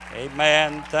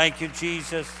Amen. Thank you,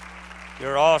 Jesus.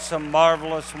 You're awesome,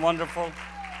 marvelous, wonderful.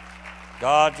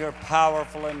 God, you're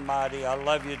powerful and mighty. I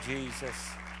love you,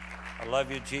 Jesus. I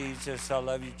love you, Jesus. I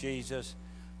love you, Jesus.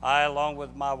 I, along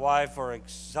with my wife, are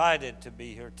excited to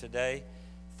be here today.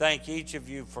 Thank each of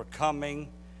you for coming.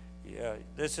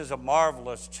 This is a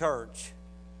marvelous church.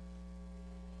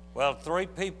 Well, 3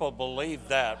 people believe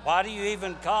that. Why do you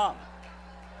even come?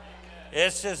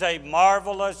 This is a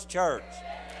marvelous church.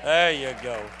 There you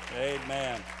go.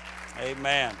 Amen.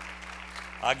 Amen.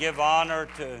 I give honor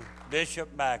to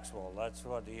Bishop Maxwell. That's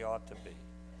what he ought to be.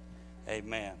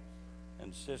 Amen.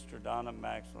 And Sister Donna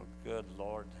Maxwell, good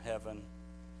Lord heaven,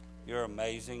 you're an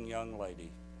amazing young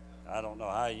lady. I don't know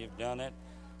how you've done it,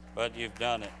 but you've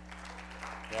done it.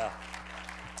 Yeah.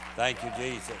 Thank you,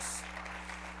 Jesus.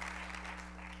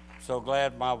 So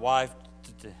glad my wife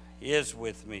is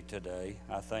with me today.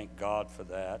 I thank God for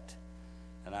that.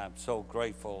 And I'm so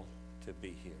grateful to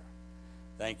be here.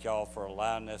 Thank y'all for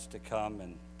allowing us to come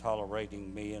and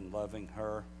tolerating me and loving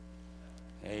her.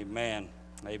 Amen.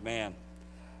 Amen.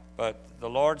 But the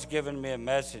Lord's given me a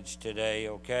message today,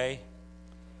 okay?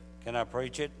 Can I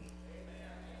preach it?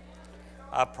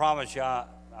 I promise you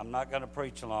I'm not going to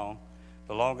preach long.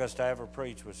 The longest I ever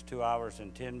preached was 2 hours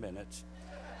and 10 minutes.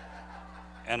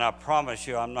 And I promise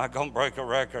you I'm not going to break a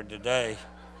record today.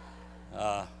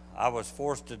 I was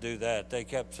forced to do that. They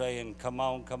kept saying, come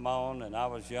on, and I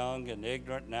was young and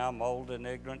ignorant. Now I'm old and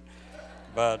ignorant.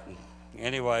 But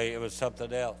anyway, it was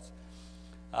something else.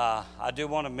 I do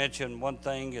want to mention one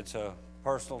thing. It's a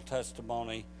personal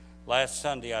testimony. Last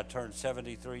Sunday, I turned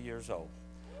 73 years old,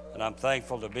 and I'm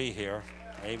thankful to be here.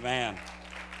 Amen.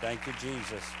 Thank you,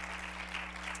 Jesus.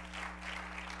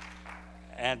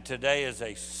 And today is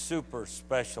a super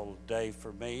special day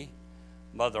for me.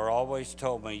 Mother always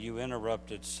told me, you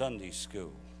interrupted Sunday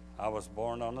school. I was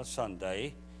born on a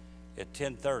Sunday at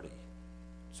 10:30,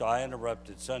 so I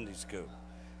interrupted Sunday school.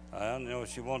 I don't know if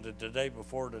she wanted the day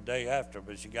before or the day after,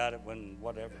 but she got it when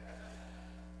whatever.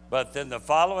 But then the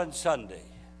following Sunday,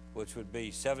 which would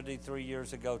be 73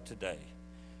 years ago today,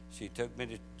 she took me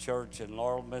to church in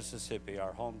Laurel, Mississippi,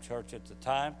 our home church at the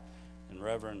time, and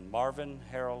Reverend Marvin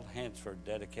Harold Hansford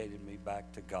dedicated me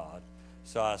back to God.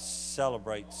 So I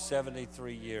celebrate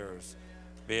 73 years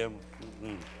being,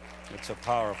 it's a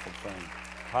powerful thing.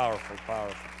 Powerful,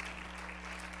 powerful.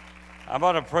 I'm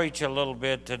going to preach a little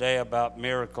bit today about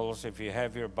miracles. If you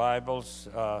have your Bibles,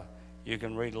 you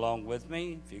can read along with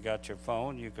me. If you got your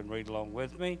phone, you can read along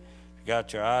with me. If you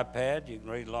got your iPad, you can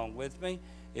read along with me.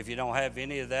 If you don't have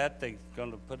any of that, they're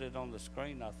going to put it on the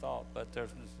screen, I thought. But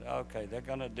okay, they're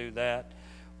going to do that.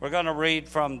 We're going to read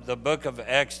from the book of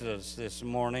Exodus this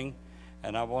morning.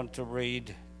 And I want to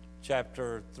read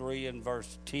chapter 3 and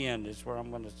verse 10 is where I'm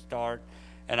going to start.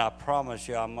 And I promise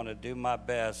you I'm going to do my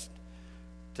best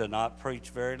to not preach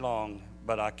very long,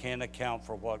 but I can't account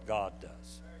for what God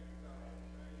does.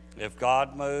 If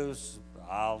God moves,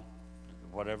 I'll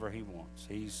whatever he wants.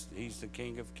 He's the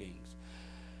King of Kings.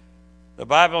 The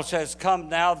Bible says, come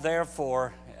now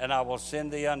therefore, and I will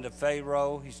send thee unto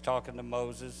Pharaoh. He's talking to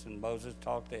Moses, and Moses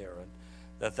talked to Aaron,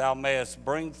 that thou mayest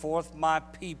bring forth my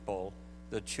people,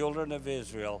 the children of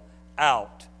Israel,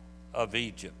 out of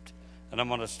Egypt. And I'm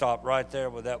going to stop right there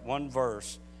with that one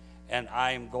verse. And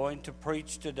I am going to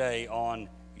preach today on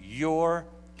your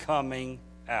coming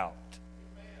out.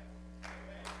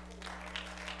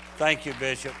 Thank you,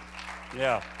 Bishop.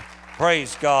 Yeah.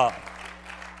 Praise God.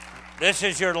 This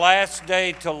is your last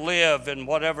day to live in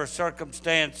whatever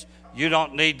circumstance you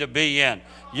don't need to be in.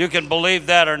 You can believe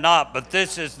that or not, but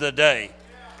this is the day.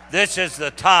 This is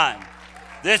the time.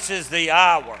 This is the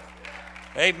hour.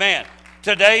 Amen.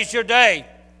 Today's your day.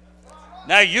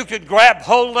 Now you can grab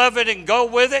hold of it and go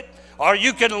with it, or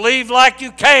you can leave like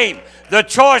you came. The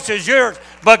choice is yours.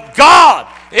 But God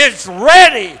is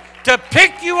ready to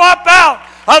pick you up out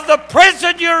of the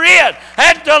prison you're in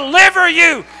and deliver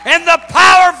you in the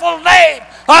powerful name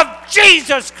of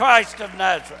Jesus Christ of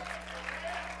Nazareth.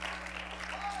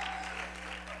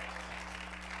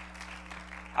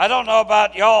 I don't know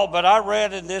about y'all, but I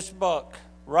read in this book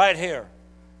right here.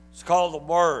 It's called The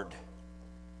Word.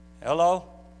 Hello?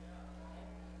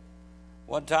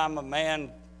 One time a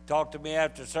man talked to me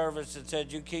after service and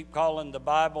said, you keep calling the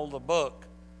Bible the book.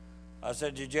 I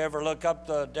said, did you ever look up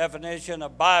the definition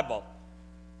of Bible?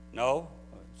 No.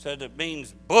 I said it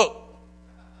means book.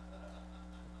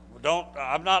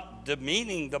 I'm not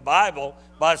demeaning the Bible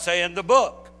by saying the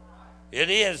book. It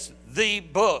is the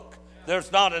book.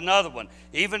 There's not another one.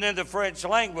 Even in the French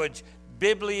language,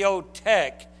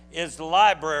 bibliothèque is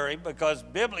library because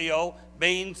biblio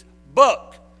means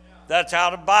book. That's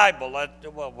out of Bible.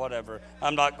 Well, whatever.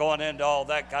 I'm not going into all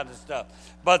that kind of stuff.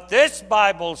 But this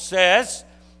Bible says,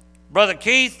 Brother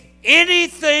Keith,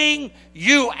 anything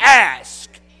you ask,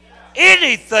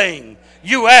 anything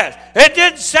you ask. It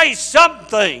didn't say some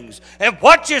things. And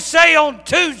what you say on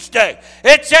Tuesday,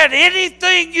 it said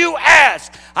anything you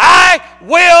ask, I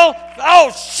will.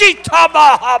 Oh,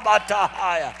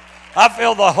 Shitamahamatahaya. I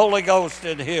feel the Holy Ghost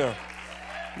in here.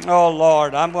 Oh,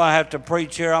 Lord, I'm going to have to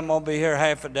preach here. I'm going to be here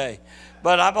half a day.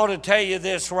 But I'm going to tell you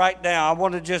this right now. I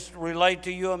want to just relate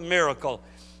to you a miracle.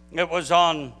 It was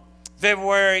on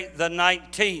February the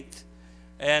 19th,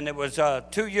 and it was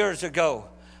 2 years ago.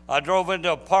 I drove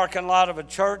into a parking lot of a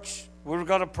church. We were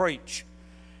going to preach.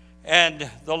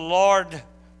 And the Lord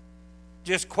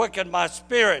just quickened my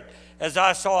spirit as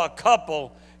I saw a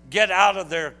couple get out of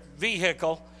their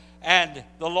vehicle. And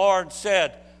the Lord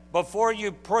said, before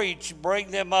you preach,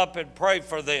 bring them up and pray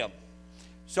for them.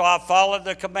 So I followed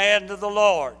the command of the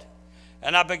Lord.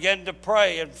 And I began to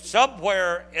pray. And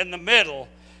somewhere in the middle,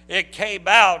 it came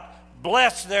out,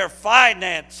 bless their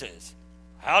finances.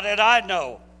 How did I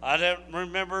know? I didn't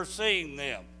remember seeing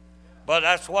them. But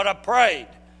that's what I prayed.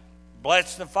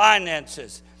 Bless the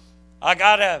finances. I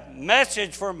got a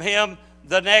message from him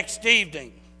the next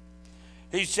evening.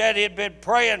 He said he'd been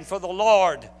praying for the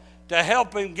Lord to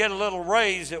help him get a little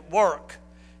raise at work.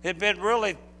 He'd been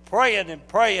really praying and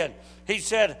praying. He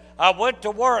said, I went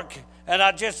to work and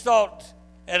I just thought,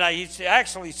 and he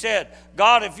actually said,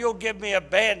 God, if you'll give me a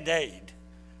Band-Aid,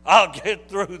 I'll get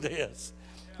through this.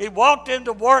 He walked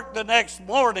into work the next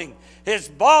morning. His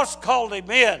boss called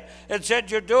him in and said,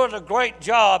 you're doing a great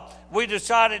job. We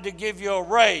decided to give you a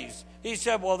raise. He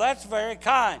said, well, that's very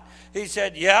kind. He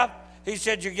said, yeah. He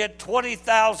said, you get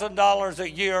 $20,000 a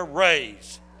year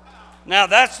raise. Now,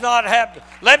 that's not happening.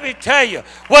 Let me tell you,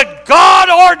 when God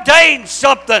ordains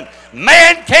something,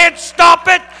 man can't stop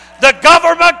it. The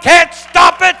government can't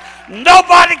stop it.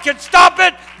 Nobody can stop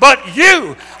it but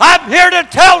you. I'm here to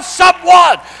tell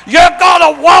someone you're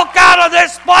going to walk out of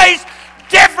this place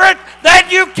different than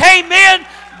you came in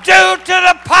due to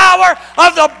the power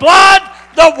of the blood,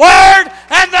 the word,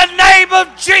 and the name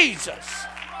of Jesus.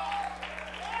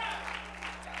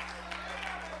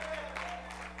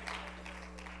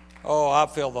 Oh, I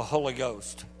feel the Holy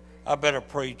Ghost. I better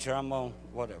preach or I'm on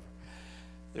whatever.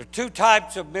 There are two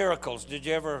types of miracles. Did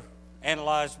you ever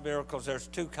analyze miracles? There's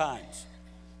two kinds.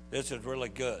 This is really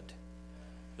good.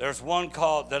 There's one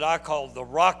that I call the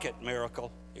rocket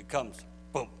miracle. It comes,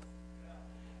 boom.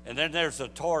 And then there's a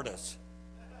tortoise.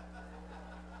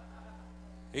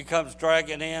 He comes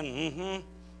dragging in.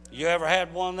 You ever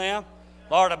had one of them?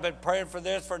 Lord, I've been praying for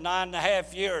this for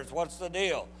 9.5 years. What's the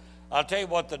deal? I'll tell you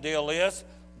what the deal is.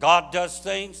 God does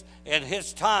things in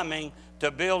His timing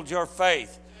to build your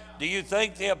faith. Do you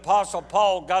think the Apostle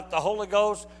Paul got the Holy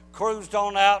Ghost, cruised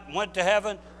on out, and went to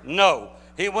heaven? No.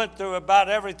 He went through about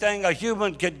everything a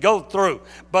human could go through.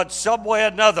 But some way or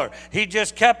another, he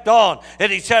just kept on.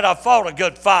 And he said, I fought a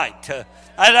good fight.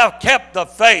 And I've kept the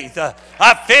faith.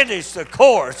 I finished the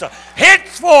course.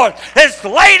 Henceforth is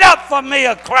laid up for me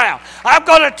a crown. I'm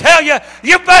going to tell you,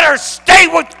 you better stay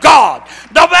with God.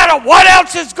 No matter what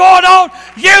else is going on,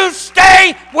 you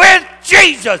stay with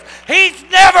Jesus. He's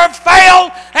never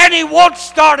failed, and He won't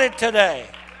start it today.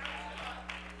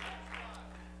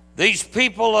 These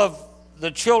people of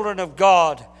the children of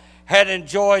God had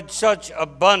enjoyed such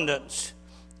abundance,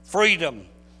 freedom,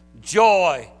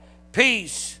 joy,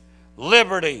 peace,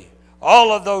 liberty,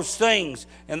 all of those things.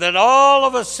 And then all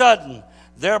of a sudden,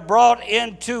 they're brought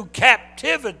into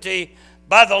captivity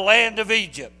by the land of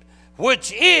Egypt,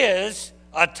 which is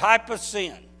a type of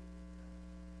sin.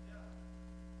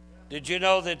 Did you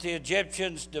know that the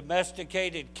Egyptians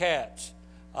domesticated cats?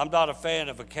 I'm not a fan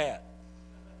of a cat.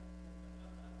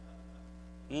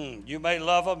 You may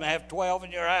love them and have 12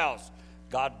 in your house.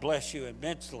 God bless you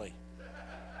immensely.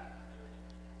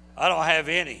 I don't have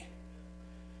any.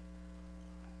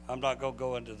 I'm not going to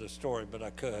go into the story, but I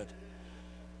could.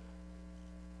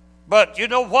 But you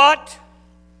know what?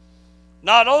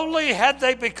 Not only had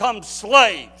they become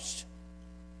slaves,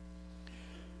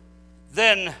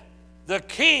 then the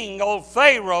king, old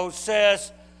Pharaoh,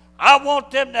 says, I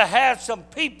want them to have some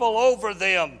people over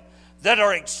them that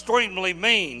are extremely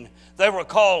mean. They were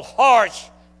called harsh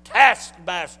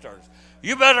taskmasters.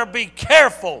 You better be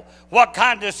careful what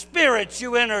kind of spirits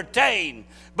you entertain,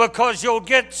 because you'll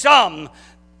get some.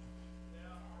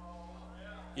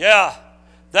 Yeah,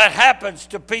 that happens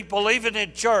to people even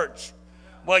in church.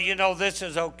 Well, you know, this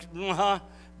is okay.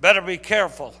 Better be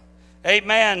careful.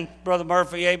 Amen, Brother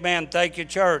Murphy. Amen. Thank you,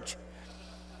 church.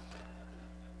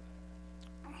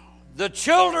 The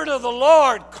children of the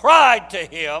Lord cried to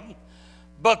Him,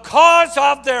 because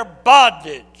of their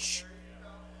bondage.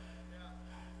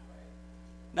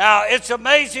 Now, it's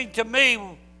amazing to me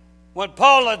when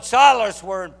Paul and Silas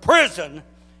were in prison,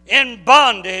 in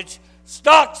bondage,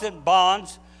 stocks and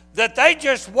bonds, that they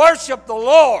just worshiped the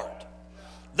Lord.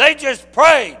 They just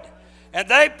prayed. And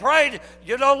they prayed,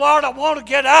 Lord, I want to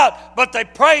get out. But they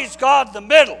praised God in the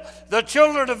middle. The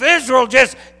children of Israel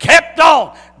just kept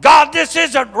on. God, this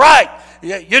isn't right.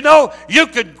 You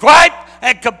can gripe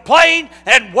and complain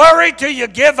and worry till you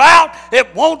give out.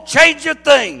 It won't change a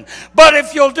thing. But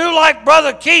if you'll do like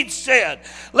Brother Keith said,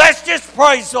 let's just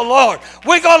praise the Lord.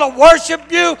 We're going to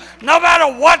worship you no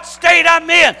matter what state I'm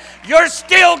in. You're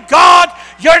still God.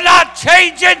 You're not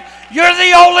changing. You're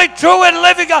the only true and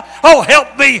living God. Oh,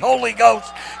 help me, Holy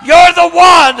Ghost. You're the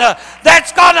one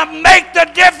that's going to make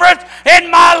the difference in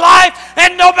my life.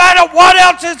 And no matter what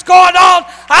else is going on,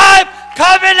 I'm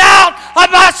coming out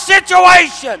of my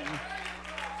situation.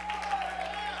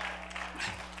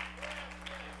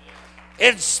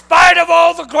 In spite of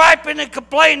all the griping and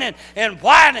complaining and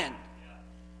whining.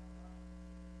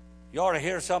 You ought to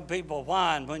hear some people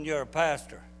whine when you're a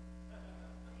pastor.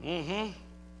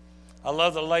 I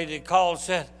love the lady that called and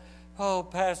said, oh,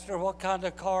 Pastor, what kind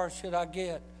of car should I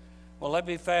get? Well, let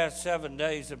me fast 7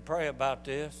 days and pray about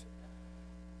this.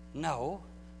 No,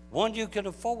 one you can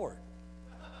afford.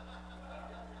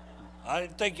 I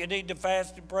didn't think you need to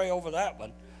fast and pray over that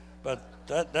one, but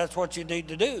that's what you need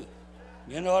to do.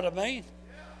 You know what I mean?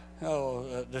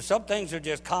 There's some things are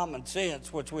just common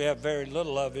sense, which we have very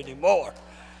little of anymore.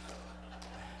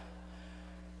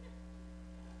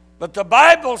 But the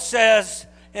Bible says,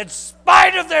 in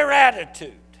spite of their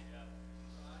attitude,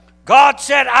 God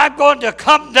said, I'm going to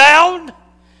come down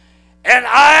and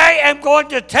I am going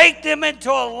to take them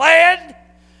into a land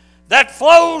that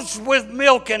flows with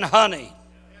milk and honey.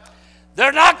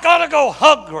 They're not going to go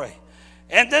hungry.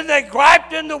 And then they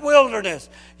griped in the wilderness.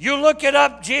 You look it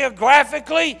up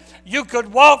geographically, you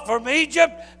could walk from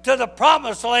Egypt to the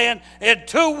promised land in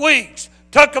 2 weeks.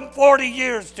 Took them 40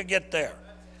 years to get there.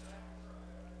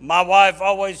 My wife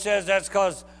always says that's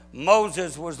because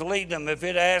Moses was leading them. If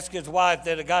he'd asked his wife,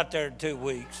 they'd have got there in 2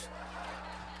 weeks.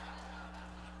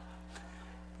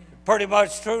 Pretty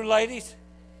much true, ladies?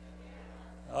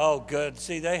 Oh, good.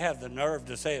 See, they have the nerve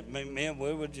to say it. Men,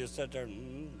 we would just sit there.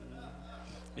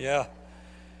 Yeah.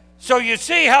 So you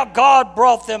see how God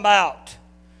brought them out.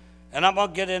 And I'm going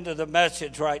to get into the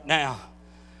message right now.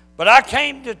 But I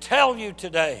came to tell you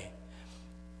today,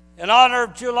 in honor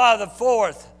of July the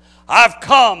 4th, I've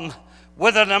come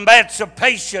with an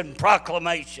emancipation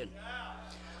proclamation.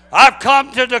 I've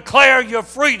come to declare your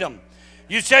freedom.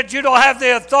 You said you don't have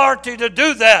the authority to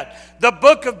do that. The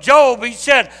book of Job, he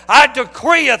said, I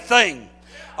decree a thing.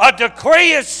 A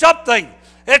decree is something.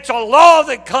 It's a law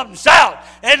that comes out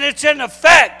and it's in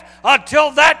effect until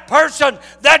that person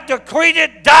that decreed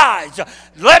it dies.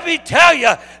 Let me tell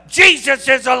you, Jesus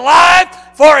is alive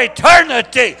for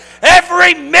eternity.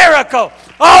 Every miracle,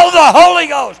 oh, the Holy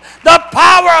Ghost, the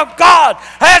power of God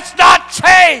has not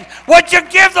changed. Would you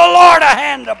give the Lord a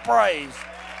hand of praise?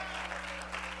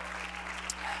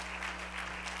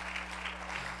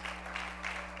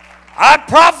 I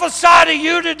prophesy to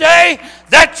you today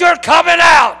that you're coming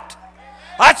out.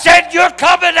 I said you're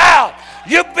coming out.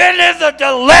 You've been in the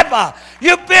dilemma.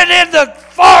 You've been in the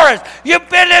forest. You've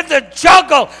been in the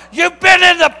jungle. You've been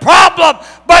in the problem.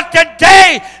 But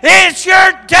today is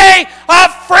your day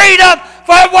of freedom.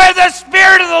 For where the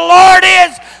Spirit of the Lord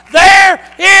is, there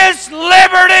is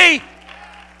liberty.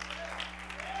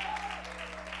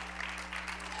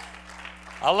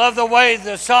 I love the way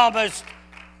the psalmist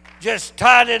just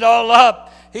tied it all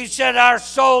up. He said, our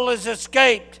soul is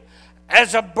escaped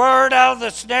as a bird out of the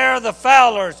snare of the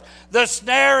fowlers. The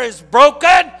snare is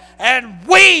broken and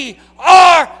we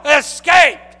are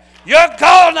escaped. You're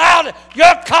going out.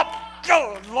 You're coming.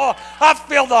 Oh, Lord, I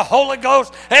feel the Holy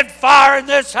Ghost and fire in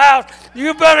this house.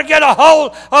 You better get a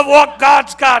hold of what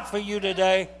God's got for you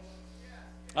today.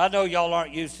 I know y'all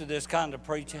aren't used to this kind of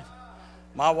preaching.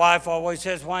 My wife always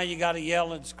says, why you got to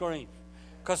yell and scream?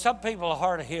 Because some people are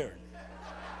hard of hearing.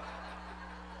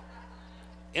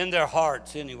 In their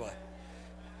hearts, anyway.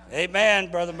 Amen,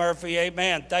 Brother Murphy.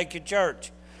 Amen. Thank you,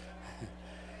 church.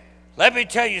 Let me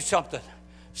tell you something.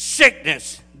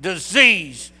 Sickness,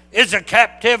 disease is a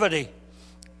captivity.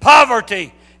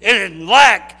 Poverty and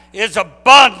lack is a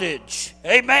bondage.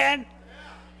 Amen.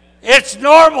 It's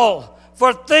normal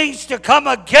for things to come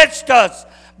against us.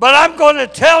 But I'm going to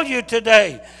tell you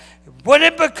today, when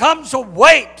it becomes a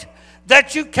weight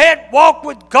that you can't walk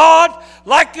with God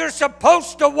like you're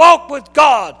supposed to walk with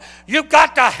God, you've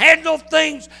got to handle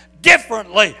things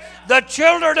differently. The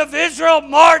children of Israel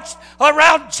marched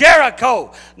around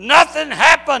Jericho. Nothing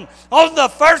happened on the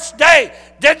first day.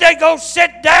 Did they go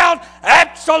sit down?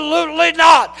 Absolutely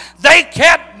not. They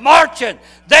kept marching.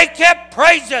 They kept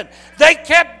praising. They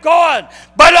kept going.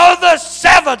 But on the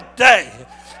seventh day,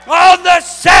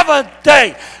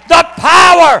 the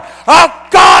power of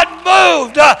God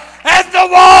moved and the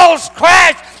walls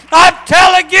crashed. I'm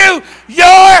telling you,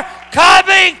 you're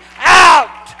coming out.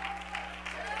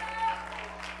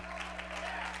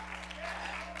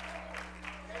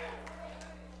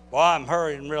 Boy, I'm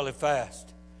hurrying really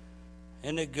fast.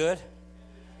 Isn't it good?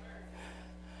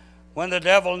 When the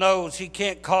devil knows he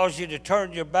can't cause you to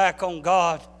turn your back on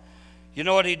God, you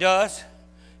know what he does?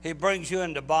 He brings you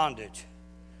into bondage.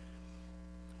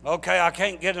 Okay, I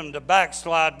can't get them to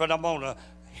backslide, but I'm going to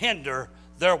hinder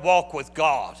their walk with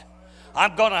God.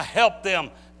 I'm going to help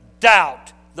them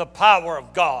doubt the power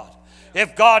of God.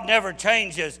 If God never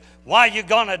changes, why are you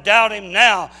going to doubt him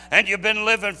now and you've been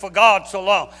living for God so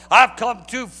long? I've come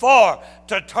too far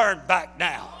to turn back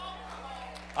now.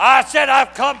 I said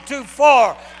I've come too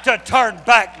far to turn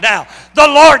back now. The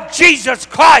Lord Jesus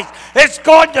Christ is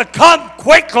going to come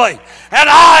quickly. And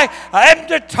I am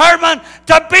determined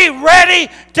to be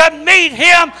ready to meet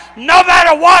him no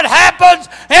matter what happens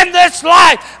in this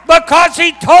life. Because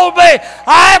he told me,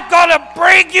 I'm going to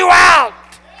bring you out.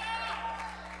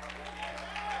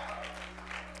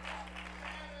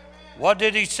 What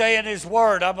did he say in his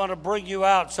word? I'm going to bring you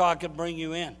out so I can bring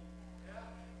you in.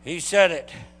 He said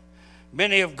it.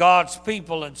 Many of God's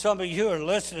people, and some of you are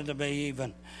listening to me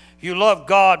even, you love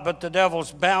God, but the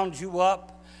devil's bound you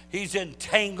up. He's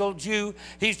entangled you.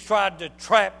 He's tried to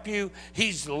trap you.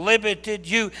 He's limited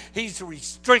you. He's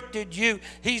restricted you.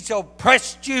 He's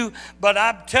oppressed you. But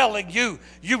I'm telling you,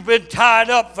 you've been tied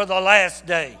up for the last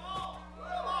day.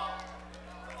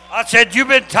 I said, you've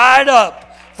been tied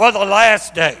up for the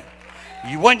last day.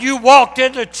 When you walked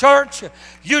into church,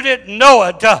 you didn't know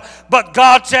it, but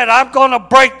God said, I'm going to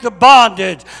break the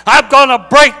bondage. I'm going to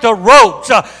break the ropes.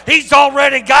 He's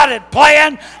already got it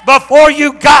planned before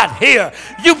you got here.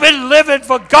 You've been living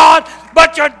for God,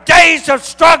 but your days of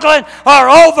struggling are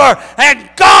over, and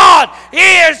God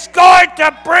is going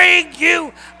to bring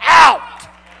you out.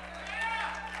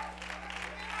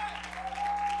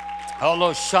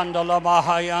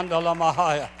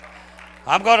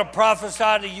 I'm going to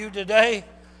prophesy to you today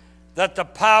that the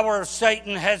power of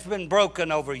Satan has been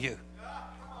broken over you.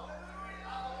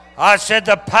 I said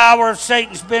the power of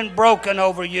Satan's been broken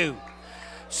over you.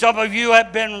 Some of you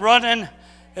have been running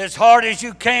as hard as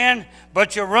you can,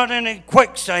 but you're running in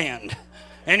quicksand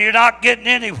and you're not getting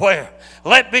anywhere.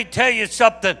 Let me tell you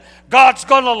something. God's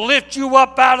going to lift you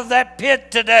up out of that pit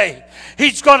today.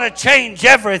 He's going to change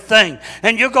everything.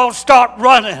 And you're going to start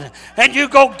running. And you're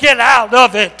going to get out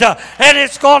of it. And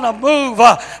it's going to move.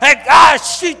 God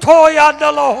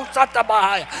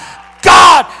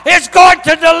is going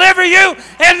to deliver you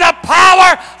in the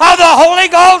power of the Holy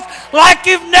Ghost like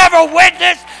you've never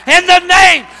witnessed, in the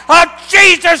name of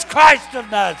Jesus Christ of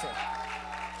Nazareth.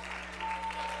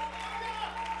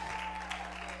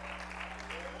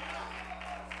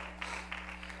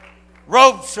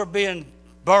 Ropes are being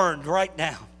burned right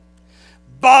now.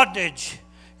 Bondage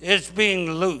is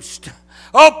being loosed.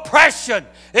 Oppression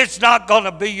is not going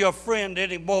to be your friend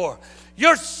anymore.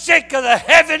 You're sick of the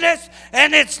heaviness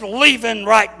and it's leaving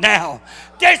right now.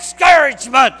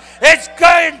 Discouragement is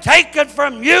getting taken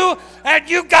from you and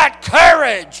you got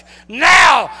courage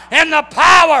now in the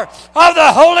power of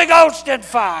the Holy Ghost and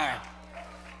fire.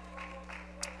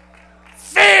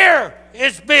 Fear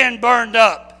is being burned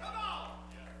up.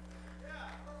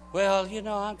 Well,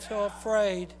 I'm so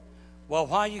afraid. Well,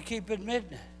 why you keep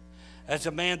admitting it? As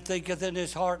a man thinketh in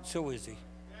his heart, so is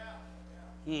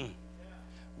he.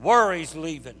 Worry's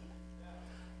leaving.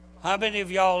 How many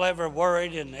of y'all ever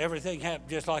worried and everything happened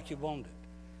just like you wanted it?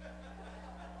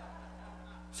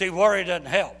 See, worry doesn't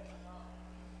help.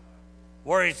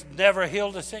 Worry's never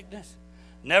healed a sickness,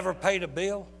 never paid a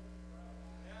bill.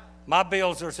 My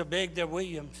bills are so big, they're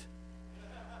Williams.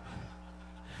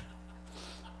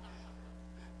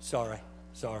 Sorry.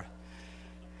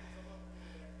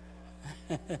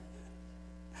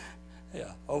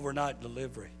 Yeah, overnight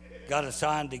delivery. Got a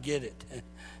sign to get it.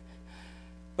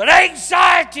 But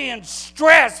anxiety and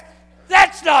stress,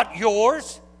 that's not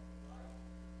yours.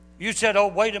 You said, oh,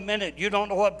 wait a minute, you don't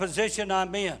know what position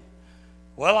I'm in.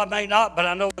 Well, I may not, but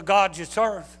I know the God you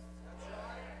serve.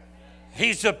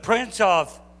 He's the Prince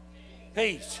of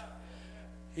Peace.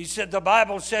 He said, the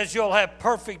Bible says you'll have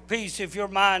perfect peace if your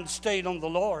mind stayed on the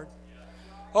Lord.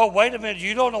 Oh, wait a minute,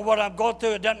 you don't know what I'm going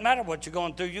through. It doesn't matter what you're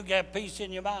going through. You got peace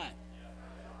in your mind.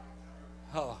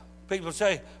 Oh, People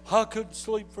say, I couldn't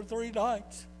sleep for 3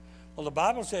 nights. Well, the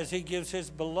Bible says he gives his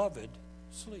beloved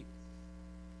sleep.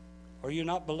 Are you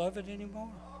not beloved anymore?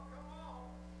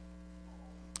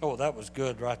 Oh, that was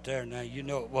good right there. Now you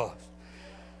know it was.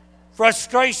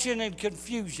 Frustration and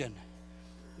confusion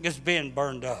is being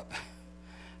burned up.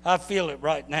 I feel it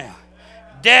right now.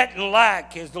 Debt and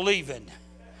lack is leaving.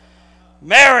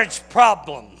 Marriage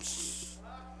problems.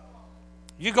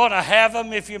 You're going to have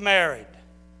them if you're married.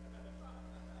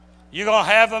 You're going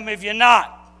to have them if you're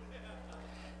not.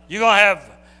 You're going to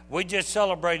have, we just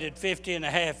celebrated 50 and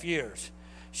a half years.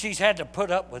 She's had to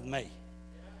put up with me.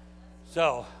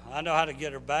 So I know how to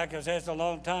get her back, because that's a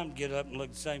long time to get up and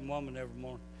look the same woman every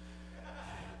morning.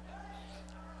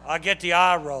 I get the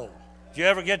eye roll. Did you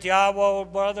ever get the eye roll,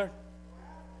 brother?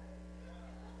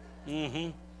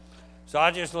 Mm-hmm. So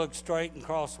I just look straight and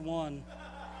cross one.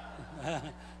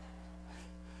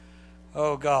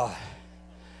 Oh, God.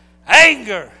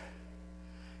 Anger.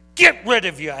 Get rid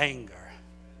of your anger.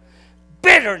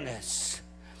 Bitterness.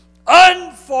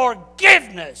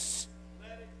 Unforgiveness.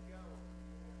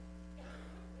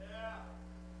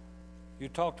 You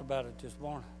talked about it this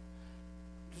morning.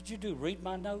 Did you read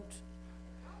my notes?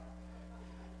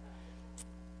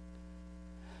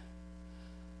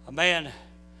 A man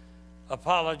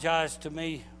apologized to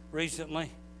me recently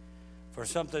for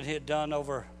something he had done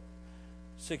over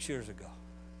 6 years ago.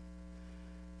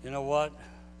 You know what?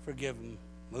 Forgive him.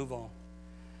 Move on.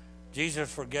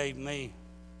 Jesus forgave me.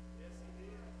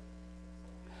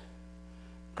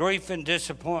 Grief and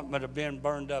disappointment are being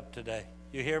burned up today.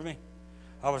 You hear me?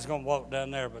 I was going to walk down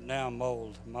there, but now I'm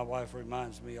old. My wife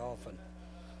reminds me often.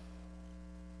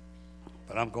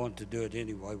 But I'm going to do it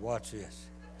anyway. Watch this.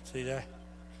 See that?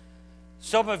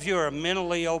 Some of you are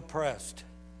mentally oppressed.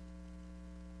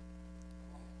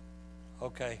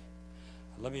 Okay.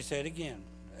 Let me say it again.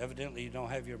 Evidently, you don't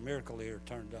have your miracle ear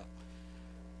turned up.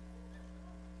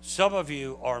 Some of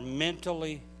you are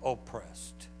mentally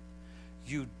oppressed.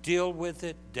 You deal with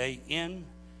it day in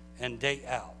and day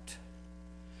out.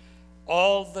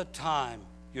 All the time,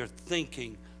 you're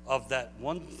thinking of that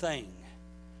one thing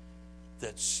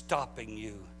that's stopping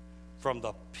you from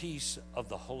the peace of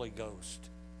the Holy Ghost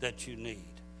that you need.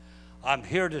 I'm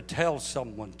here to tell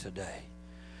someone today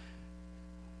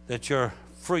that your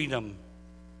freedom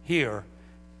here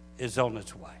is on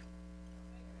its way.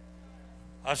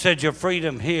 I said your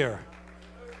freedom here,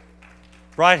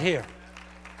 right here.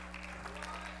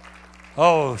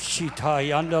 Oh, Shita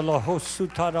Yandala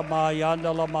Hosutarama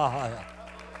Yandala Mahaya.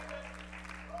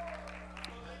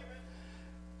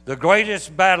 The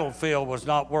greatest battlefield was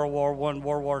not World War I,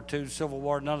 World War II, Civil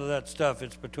War, none of that stuff.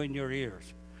 It's between your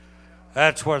ears.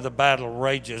 That's where the battle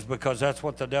rages, because that's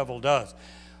what the devil does.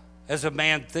 As a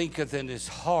man thinketh in his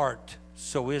heart,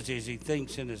 so is he. As he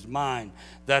thinks in his mind,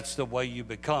 that's the way you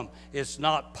become. It's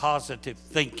not positive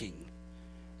thinking.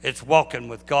 It's walking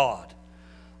with God.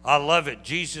 I love it.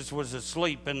 Jesus was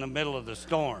asleep in the middle of the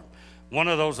storm. One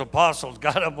of those apostles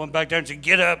got up, went back there and said,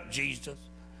 "Get up, Jesus."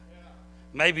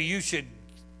 Maybe you should.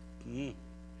 Do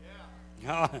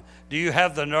you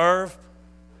have the nerve?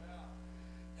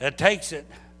 It takes it.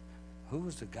 Who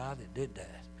was the guy that did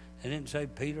that? It didn't say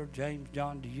Peter, James,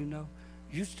 John. Do you know?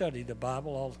 You study the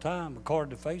Bible all the time.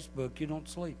 According to Facebook, you don't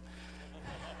sleep.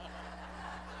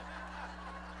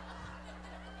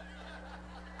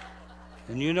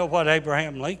 And you know what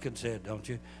Abraham Lincoln said, don't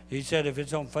you? He said, if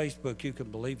it's on Facebook, you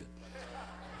can believe it.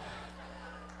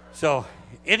 So,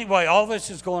 anyway, all this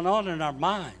is going on in our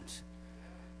minds.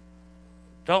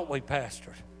 Don't we,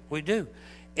 Pastor? We do.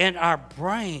 In our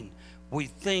brain, we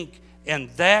think, and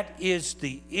that is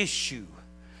the issue.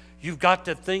 You've got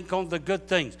to think on the good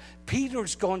things.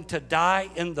 Peter's going to die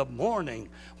in the morning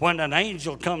when an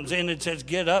angel comes in and says,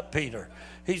 "Get up, Peter."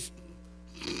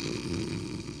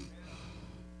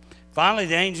 Finally,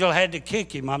 the angel had to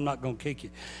kick him. I'm not going to kick you.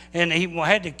 And he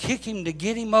had to kick him to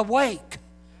get him awake.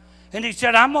 And he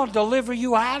said, "I'm going to deliver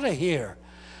you out of here."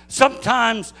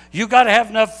 Sometimes you got to have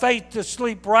enough faith to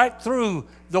sleep right through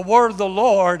the word of the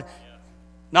Lord.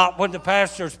 Not when the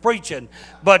pastor's preaching,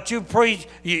 but you preach,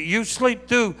 you sleep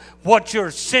through what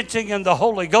you're sensing in the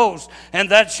Holy Ghost, and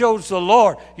that shows the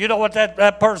Lord. You know what?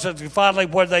 That person's finally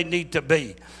where they need to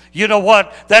be. You know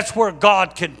what? That's where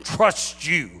God can trust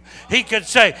you. He can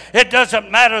say, it doesn't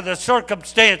matter the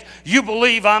circumstance. You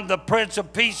believe I'm the Prince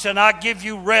of Peace and I give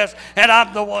you rest, and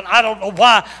I'm the one. I don't know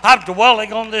why I'm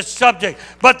dwelling on this subject,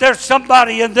 but there's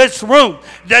somebody in this room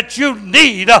that you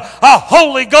need a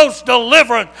Holy Ghost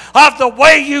deliverance of the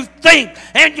way you think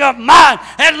in your mind,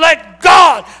 and let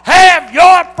God have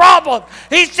your problem.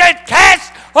 He said,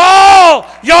 cast all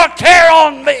your care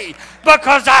on me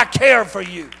because I care for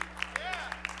you.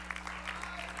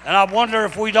 And I wonder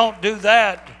if we don't do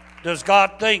that, does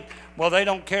God think, well, they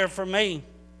don't care for me?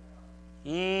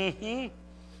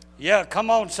 Yeah, come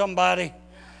on, somebody.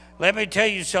 Let me tell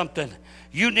you something.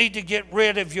 You need to get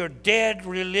rid of your dead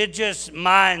religious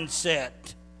mindset.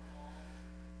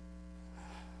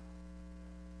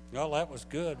 Well, that was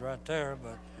good right there,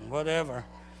 but whatever.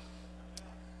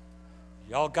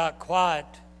 Y'all got quiet.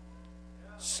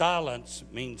 Silence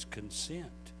means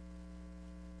consent.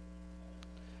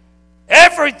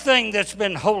 Everything that's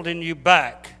been holding you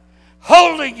back,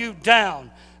 holding you down,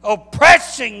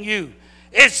 oppressing you,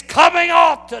 is coming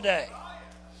off today.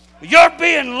 You're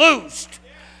being loosed.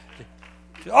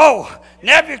 Oh,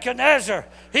 Nebuchadnezzar,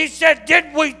 he said,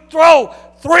 did we throw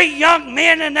 3 young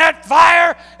men in that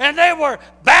fire and they were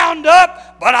bound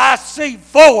up? But I see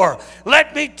 4.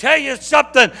 Let me tell you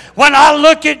something. When I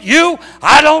look at you,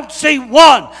 I don't see 1.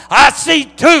 I see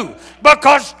 2.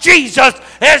 Because Jesus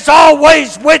is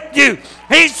always with you.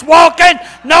 He's walking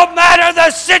no matter the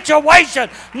situation,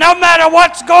 no matter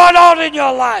what's going on in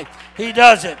your life. He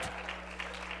does it.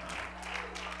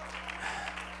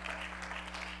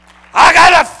 I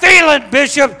got a feeling,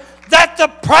 Bishop, that the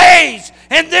praise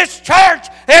in this church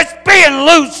is being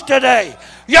loosed today.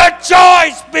 Your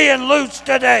joy's being loosed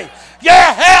today. Your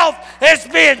health is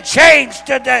being changed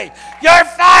today. Your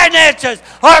finances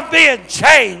are being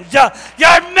changed.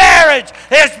 Your marriage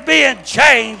is being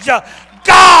changed.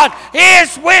 God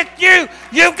is with you.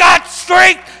 You got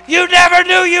strength you never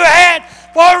knew you had.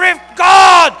 For if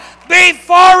God be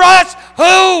for us,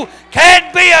 who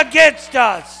can be against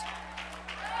us?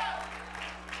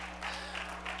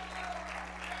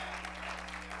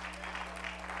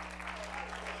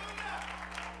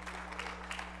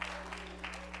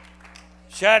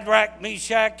 Shadrach,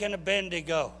 Meshach, and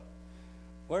Abednego.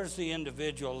 Where's the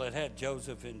individual that had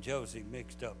Joseph and Josie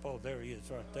mixed up? Oh, there he is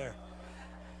right there.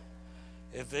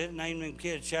 If they didn't name them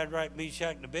kids Shadrach,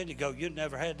 Meshach, and Abednego, you'd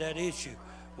never had that issue.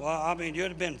 Well, I mean, you'd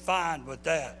have been fine with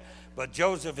that. But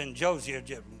Joseph and Josie are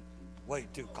just way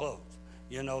too close.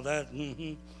 You know that?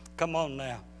 Come on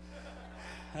now.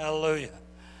 Hallelujah.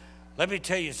 Let me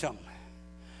tell you something.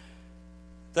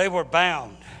 They were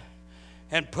bound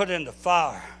and put in the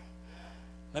fire.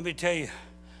 Let me tell you,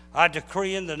 I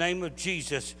decree in the name of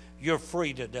Jesus, you're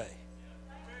free today.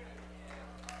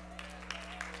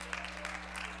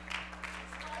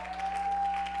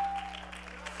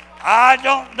 I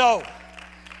don't know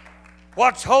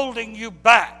what's holding you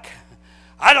back.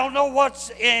 I don't know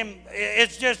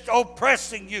it's just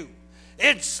oppressing you,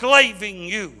 enslaving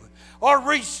you, or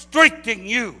restricting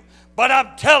you. But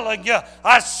I'm telling you,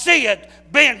 I see it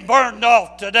being burned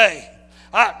off today.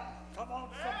 Come on,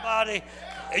 somebody.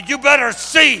 You better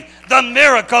see the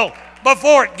miracle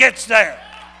before it gets there.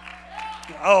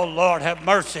 Oh, Lord, have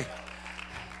mercy.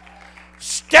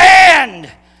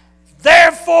 Stand,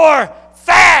 therefore,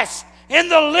 fast in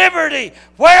the liberty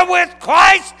wherewith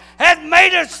Christ hath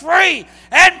made us free,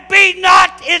 and be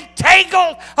not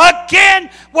entangled again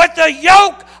with the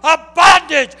yoke of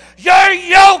bondage. Your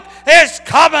yoke is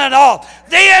coming off.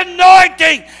 The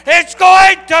anointing is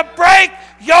going to break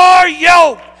your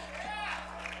yoke.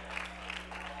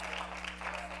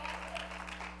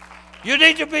 You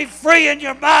need to be free in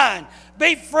your mind.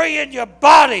 Be free in your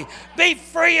body. Be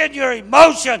free in your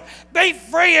emotion. Be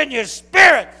free in your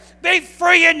spirit. Be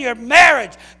free in your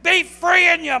marriage. Be free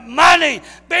in your money.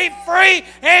 Be free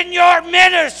in your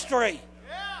ministry.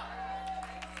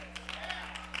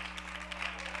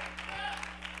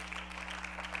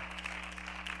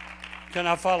 Can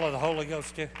I follow the Holy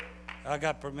Ghost here? I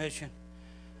got permission.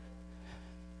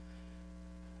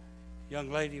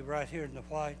 Young lady right here in the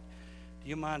white. Do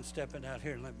you mind stepping out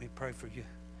here and let me pray for you?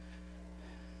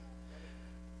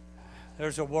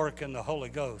 There's a work in the Holy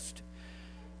Ghost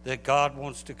that God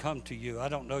wants to come to you. I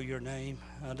don't know your name.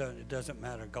 It doesn't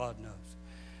matter. God knows.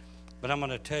 But I'm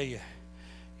going to tell you,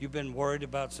 you've been worried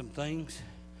about some things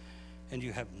and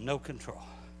you have no control.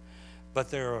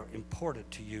 But they're important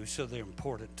to you, so they're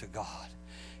important to God.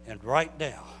 And right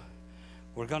now,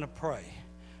 we're going to pray.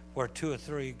 Where 2 or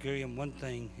 3 agree in one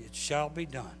thing, it shall be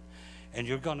done. And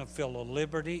you're going to feel a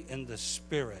liberty in the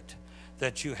spirit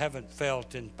that you haven't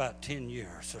felt in about 10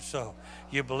 years or so.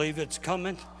 You believe it's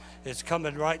coming? It's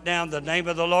coming right now in the name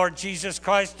of the Lord Jesus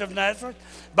Christ of Nazareth,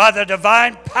 by the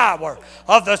divine power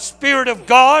of the Spirit of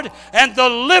God and the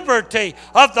liberty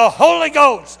of the Holy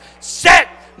Ghost. Set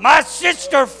my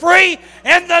sister free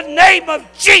in the name of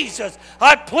Jesus.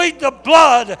 I plead the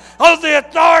blood of the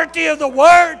authority of the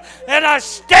Word, and I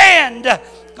stand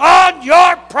on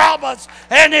your promise,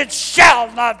 and it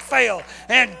shall not fail.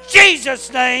 In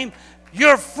Jesus' name,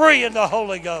 you're free in the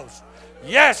Holy Ghost.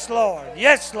 Yes, Lord.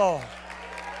 Yes, Lord.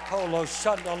 Holo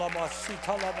Shandalaba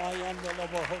Sitalaba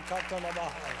Yandalaba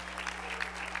Hokatalaba.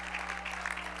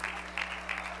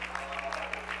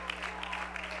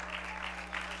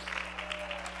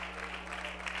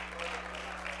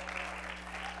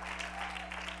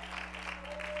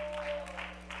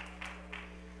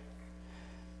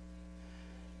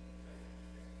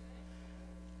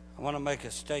 I want to make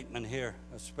a statement here,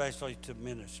 especially to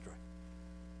ministry.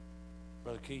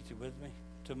 Brother Keith, you with me?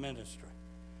 To ministry.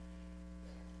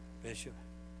 Bishop,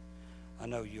 I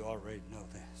know you already know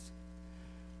this.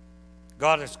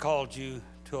 God has called you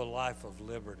to a life of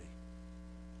liberty.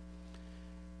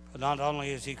 But not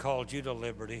only has He called you to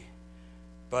liberty,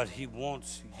 but He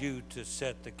wants you to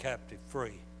set the captive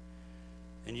free.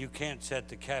 And you can't set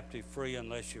the captive free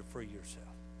unless you're free yourself.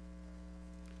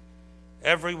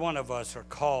 Every one of us are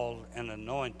called and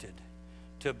anointed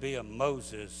to be a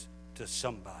Moses to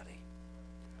somebody.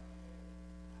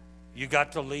 You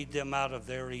got to lead them out of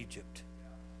their Egypt.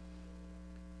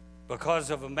 Because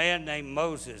of a man named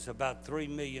Moses, about 3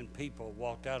 million people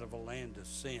walked out of a land of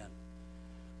sin.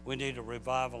 We need a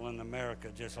revival in America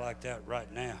just like that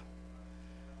right now.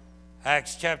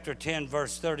 Acts chapter 10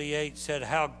 verse 38 said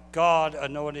how God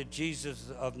anointed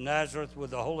Jesus of Nazareth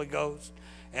with the Holy Ghost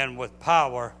and with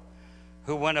power,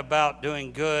 who went about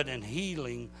doing good and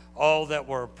healing all that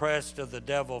were oppressed of the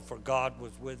devil, for God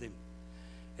was with him.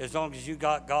 As long as you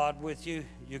got God with you,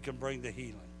 you can bring the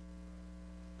healing.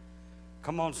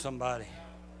 Come on, somebody.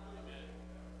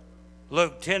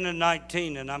 Luke 10 and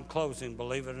 19, and I'm closing,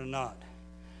 believe it or not.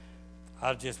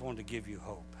 I just want to give you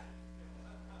hope.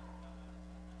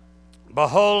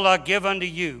 Behold, I give unto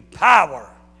you power.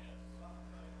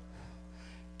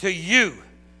 To you.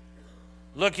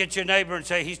 Look at your neighbor and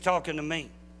say, he's talking to me.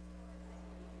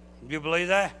 You believe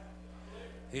that?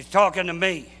 He's talking to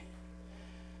me.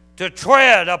 To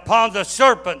tread upon the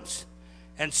serpents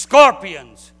and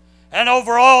scorpions and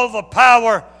over all the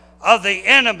power of the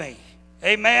enemy.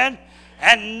 Amen?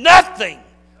 And nothing,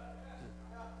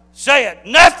 say it,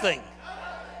 nothing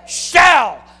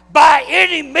shall by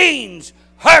any means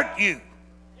hurt you.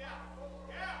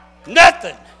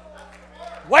 Nothing.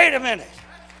 Wait a minute.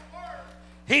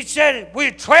 He said it, we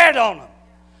tread on them.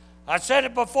 I said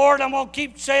it before and I'm going to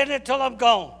keep saying it till I'm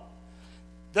gone.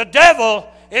 The devil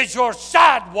is your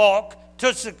sidewalk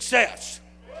to success.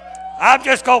 I'm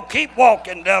just going to keep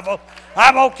walking, devil.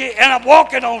 I'm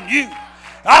walking on you.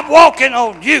 I'm walking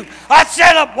on you. I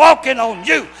said I'm walking on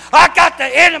you. I got the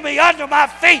enemy under my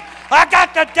feet. I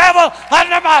got the devil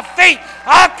under my feet.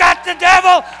 I've got the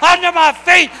devil under my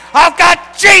feet. I've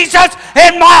got Jesus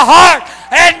in my heart.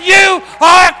 And you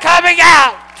are coming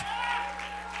out.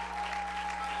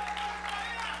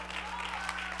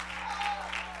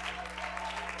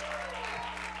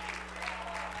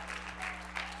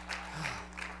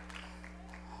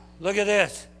 Look at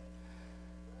this.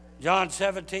 John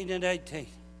 17 and 18.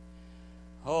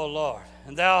 Oh, Lord.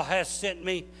 And thou hast sent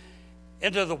me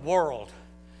into the world.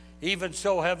 Even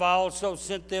so have I also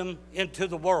sent them into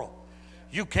the world.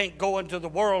 You can't go into the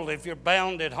world if you're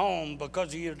bound at home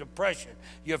because of your depression,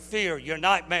 your fear, your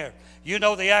nightmare. You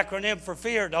know the acronym for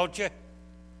fear, don't you?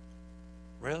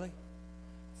 Really?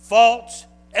 False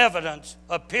evidence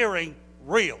appearing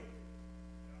real.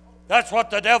 That's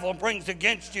what the devil brings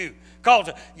against you.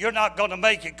 Because you're not going to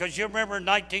make it. Because you remember in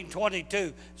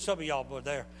 1922, some of y'all were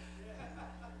there.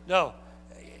 No.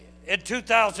 In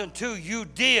 2002, you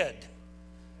did.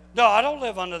 No, I don't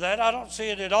live under that. I don't see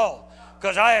it at all.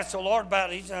 Because I asked the Lord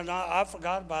about it. He said, no, I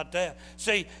forgot about that.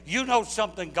 See, you know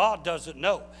something God doesn't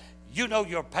know. You know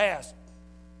your past.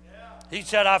 He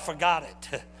said, I forgot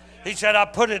it. He said, I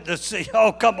put it to sea.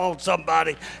 Oh, come on,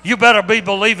 somebody. You better be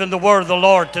believing the word of the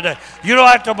Lord today. You don't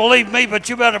have to believe me, but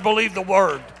you better believe the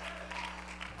word.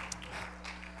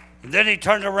 And then he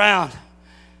turned around.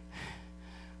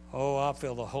 Oh, I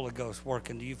feel the Holy Ghost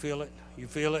working. Do you feel it? You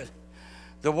feel it?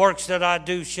 The works that I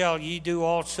do shall ye do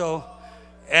also,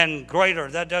 and greater.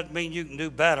 That doesn't mean you can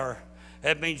do better.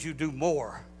 That means you do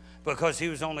more. Because he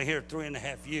was only here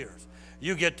 3.5 years.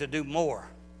 You get to do more.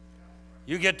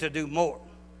 You get to do more.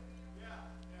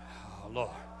 Oh,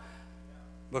 Lord.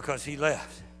 Because he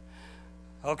left.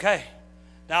 Okay.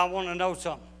 Now I want to know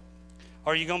something.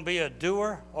 Are you going to be a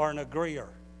doer or an agreeer?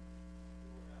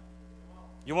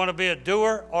 You want to be a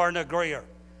doer or an agreeer?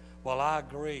 Well, I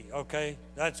agree. Okay,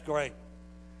 that's great.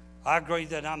 I agree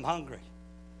that I'm hungry.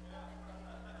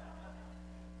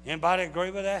 Anybody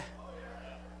agree with that?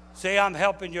 See, I'm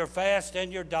helping your fast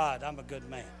and your diet. I'm a good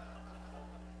man.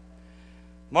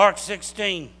 Mark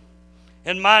 16,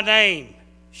 in my name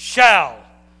shall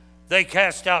they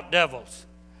cast out devils.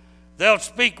 They'll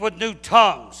speak with new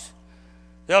tongues.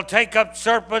 They'll take up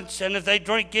serpents, and if they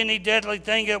drink any deadly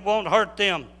thing, it won't hurt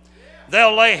them.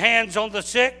 They'll lay hands on the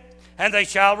sick, and they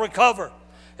shall recover.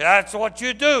 That's what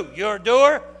you do. You're a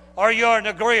doer or you're an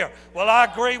agreeer. Well, I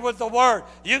agree with the word.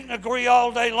 You can agree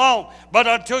all day long, but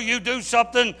until you do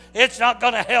something, it's not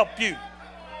going to help you.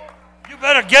 You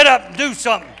better get up and do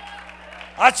something.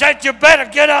 I said you better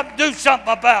get up and do something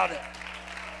about it.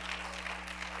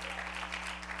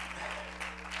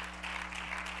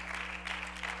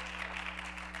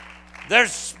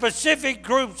 There's specific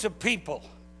groups of people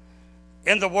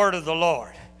in the word of the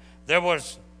Lord. There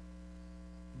was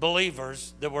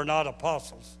believers that were not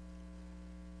apostles.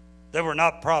 They were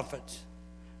not prophets.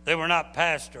 They were not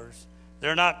pastors.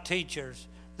 They're not teachers.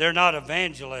 They're not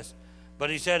evangelists. But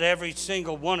he said every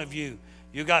single one of you,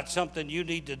 you got something you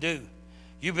need to do.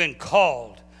 You've been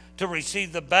called to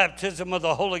receive the baptism of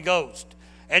the Holy Ghost.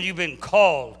 And you've been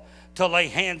called to lay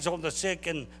hands on the sick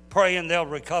and pray and they'll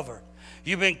recover.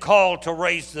 You've been called to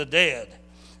raise the dead.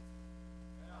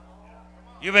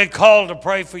 You've been called to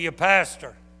pray for your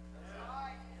pastor.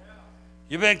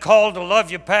 You've been called to love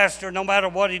your pastor no matter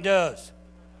what he does.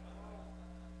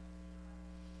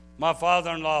 My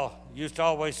father-in-law used to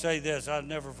always say this. I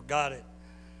never forgot it.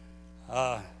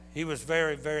 He was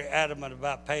very, very adamant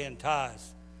about paying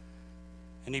tithes.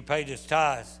 And he paid his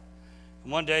tithes.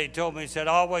 And one day he told me, he said,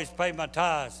 I always pay my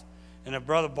tithes. And if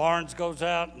Brother Barnes goes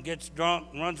out and gets drunk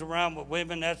and runs around with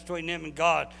women, that's between him and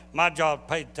God. My job is to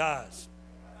pay the tithes.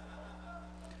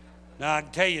 Now, I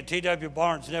can tell you, T.W.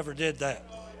 Barnes never did that.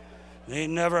 He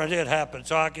never did happen,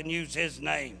 so I can use his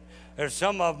name. There's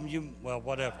some of them,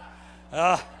 whatever.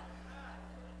 I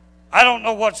don't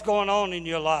know what's going on in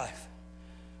your life,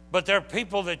 but there are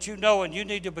people that you know and you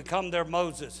need to become their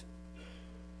Moses.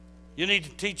 You need to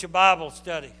teach a Bible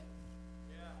study.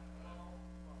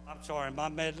 I'm sorry, am I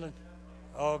meddling?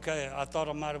 Okay, I thought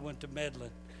I might have went to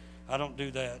meddling. I don't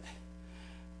do that.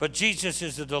 But Jesus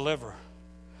is a deliverer.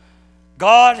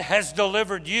 God has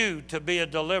delivered you to be a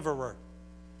deliverer.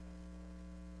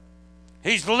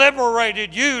 He's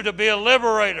liberated you to be a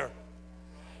liberator.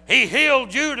 He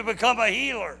healed you to become a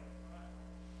healer.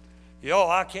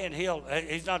 I can't heal.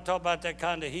 He's not talking about that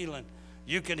kind of healing.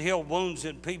 You can heal wounds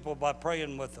in people by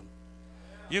praying with them.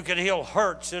 You can heal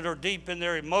hurts that are deep in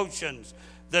their emotions,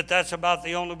 that's about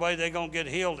the only way they're going to get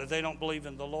healed if they don't believe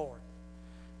in the Lord.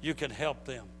 You can help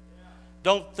them.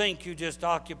 Don't think you just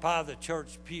occupy the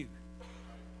church pew.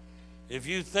 If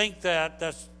you think I'm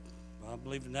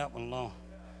leaving that one alone.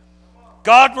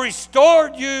 God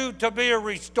restored you to be a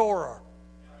restorer.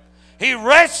 He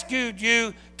rescued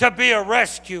you to be a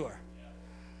rescuer.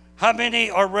 How many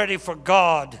are ready for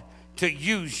God to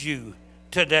use you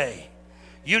today?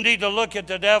 You need to look at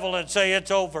the devil and say,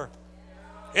 it's over.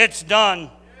 It's done.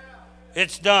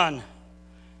 It's done.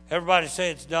 Everybody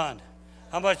say it's done.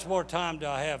 How much more time do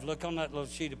I have? Look on that little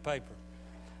sheet of paper.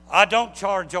 I don't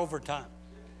charge overtime.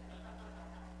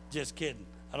 Just kidding.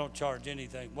 I don't charge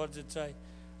anything. What does it say?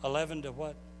 11 to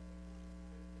what?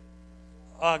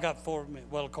 Oh, I got 4 minutes.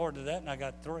 Well, according to that, and I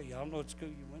got 3. I don't know what school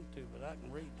you went to, but I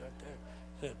can read right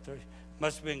there. It said 3.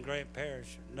 Must have been Grant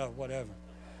Parish. No, whatever.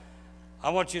 I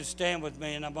want you to stand with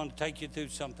me, and I'm going to take you through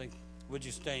something. Would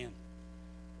you stand?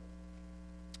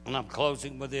 And I'm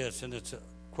closing with this, and it's a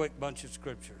quick bunch of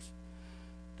scriptures.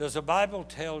 Does the Bible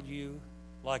tell you,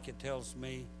 like it tells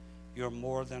me, you're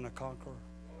more than a conqueror?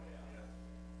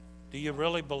 Do you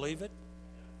really believe it?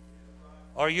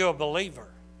 Are you a believer?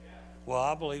 Well,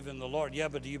 I believe in the Lord. Yeah,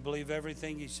 but do you believe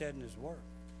everything he said in his word?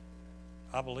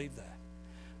 I believe that.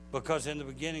 Because in the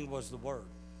beginning was the Word.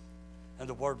 And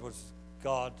the Word was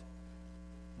God,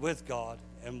 with God,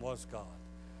 and was God.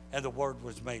 And the Word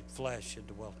was made flesh and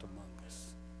dwelt among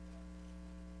us.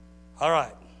 All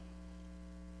right.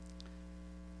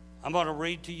 I'm going to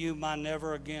read to you my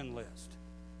never again list.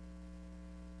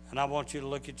 And I want you to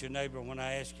look at your neighbor when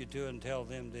I ask you to and tell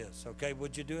them this. Okay,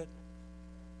 would you do it?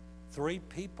 3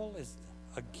 people is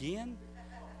again?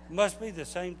 Must be the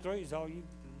same 3 as all you.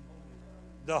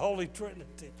 The Holy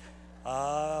Trinity.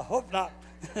 Hope not.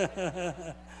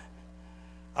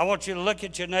 I want you to look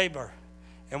at your neighbor,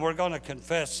 and we're going to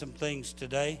confess some things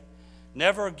today.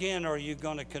 Never again are you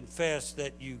going to confess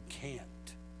that you can't.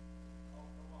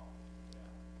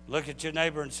 Look at your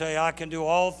neighbor and say, I can do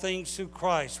all things through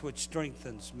Christ, which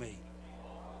strengthens me.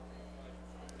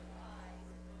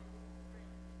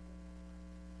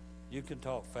 You can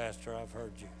talk faster, I've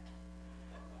heard you.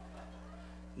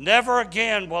 Never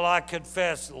again will I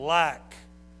confess lack.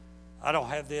 I don't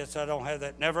have this, I don't have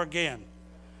that. Never again.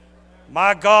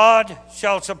 My God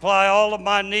shall supply all of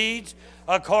my needs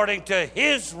according to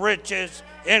his riches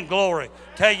in glory.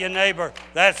 Tell your neighbor,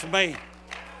 that's me.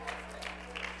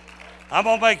 I'm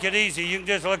going to make it easy. You can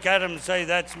just look at him and say,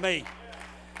 that's me.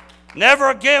 Never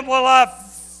again will I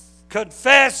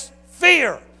confess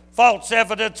fear, false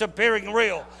evidence appearing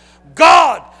real.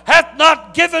 God hath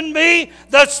not given me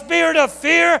the spirit of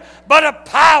fear, but of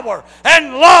power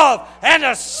and love and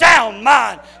a sound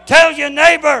mind. Tell your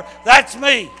neighbor, that's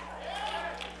me.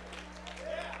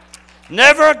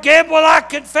 Never again will I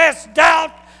confess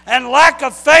doubt and lack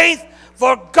of faith,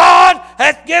 for God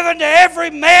hath given to every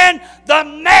man the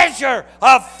measure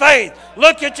of faith.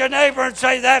 Look at your neighbor and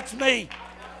say, that's me.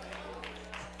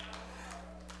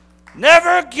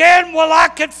 Never again will I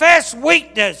confess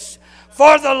weakness,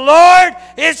 for the Lord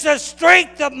is the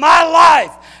strength of my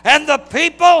life, and the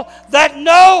people that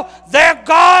know their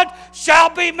God shall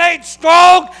be made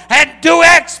strong and do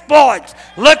exploits.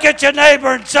 Look at your neighbor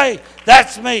and say,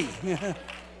 that's me.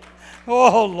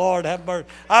 Oh, Lord, have mercy.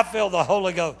 I feel the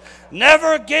Holy Ghost.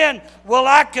 Never again will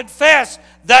I confess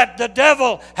that the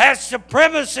devil has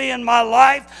supremacy in my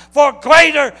life, for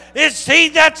greater is he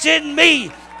that's in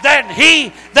me than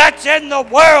he that's in the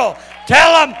world.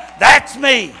 Tell him, that's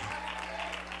me.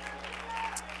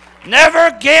 Never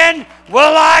again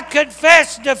will I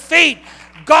confess defeat.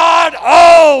 God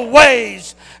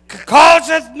always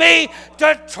causeth me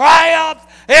to triumph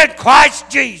in Christ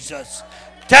Jesus.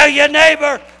 Tell your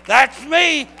neighbor, that's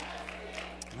me.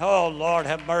 Oh, Lord,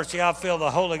 have mercy. I feel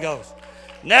the Holy Ghost.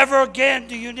 Never again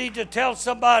do you need to tell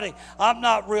somebody, I'm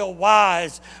not real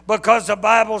wise, because the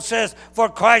Bible says, for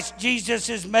Christ Jesus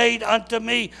is made unto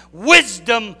me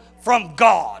wisdom from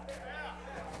God.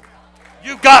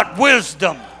 You got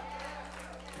wisdom.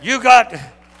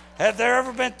 Have there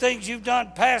ever been things you've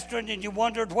done pastoring and you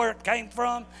wondered where it came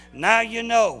from? Now you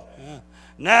know.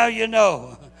 Now you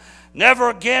know. Never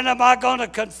again am I going to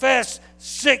confess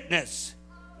sickness.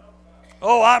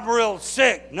 Oh, I'm real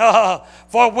sick. No,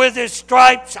 for with his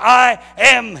stripes I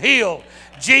am healed.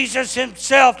 Jesus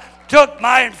himself took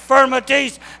my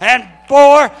infirmities and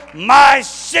bore my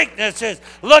sicknesses.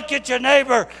 Look at your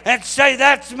neighbor and say,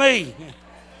 that's me.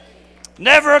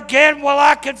 Never again will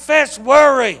I confess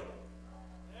worry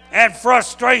and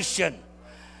frustration,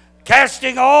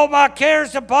 casting all my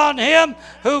cares upon him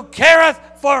who careth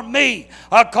for me.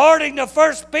 According to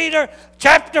 1 Peter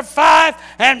chapter 5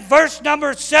 and verse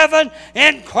number 7,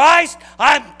 in Christ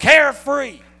I'm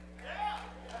carefree.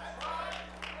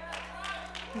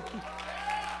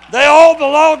 They all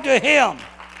belong to him.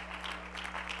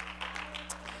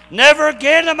 Never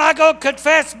again am I going to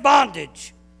confess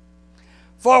bondage.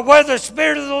 For where the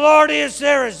Spirit of the Lord is,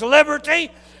 there is liberty.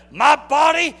 My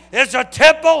body is a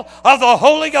temple of the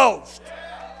Holy Ghost.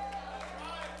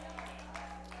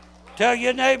 Tell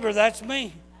your neighbor, that's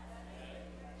me.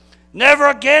 Never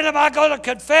again am I going to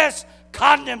confess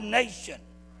condemnation.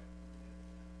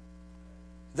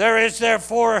 There is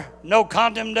therefore no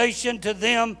condemnation to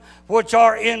them which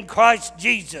are in Christ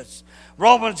Jesus.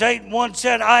 Romans 8:1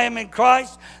 said, I am in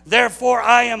Christ, therefore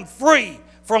I am free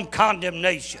from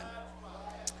condemnation.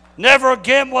 Never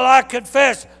again will I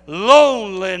confess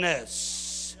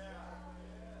loneliness.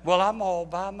 Well, I'm all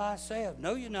by myself.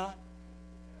 No, you're not.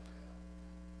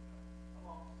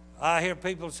 I hear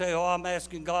people say, oh, I'm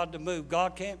asking God to move.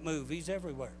 God can't move. He's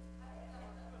everywhere.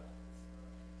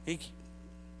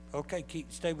 Okay,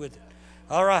 stay with it.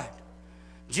 All right.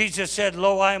 Jesus said,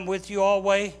 lo, I am with you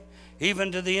always,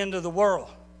 even to the end of the world.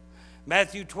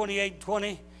 Matthew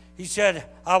 28:20, he said,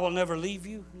 I will never leave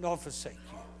you nor forsake you.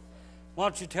 Why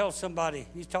don't you tell somebody,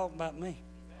 he's talking about me.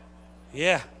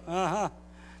 Yeah,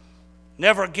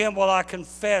 Never again will I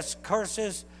confess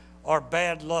curses or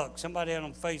bad luck. Somebody had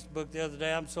on Facebook the other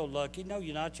day, I'm so lucky. No,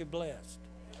 you're not. You're blessed.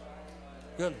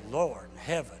 Good Lord in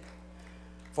heaven.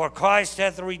 For Christ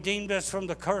hath redeemed us from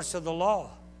the curse of the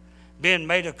law, being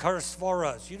made a curse for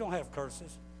us. You don't have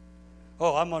curses.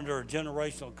 Oh, I'm under a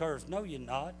generational curse. No, you're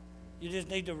not. You just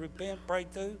need to repent, pray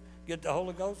through, get the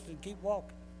Holy Ghost, and keep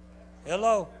walking.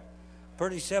 Hello.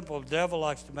 Pretty simple. The devil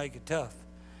likes to make it tough.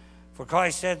 For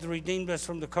Christ hath redeemed us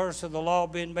from the curse of the law,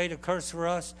 being made a curse for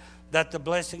us, that the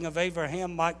blessing of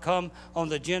Abraham might come on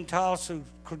the Gentiles through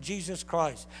Jesus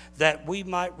Christ, that we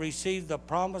might receive the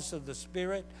promise of the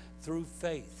Spirit through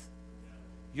faith.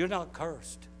 You're not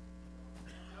cursed.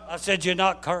 I said you're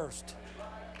not cursed.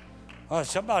 Well,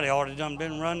 somebody ought to done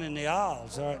been running the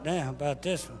aisles right now about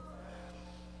this one.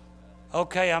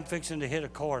 Okay, I'm fixing to hit a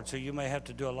chord, so you may have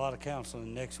to do a lot of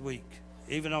counseling next week,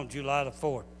 even on July the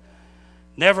 4th.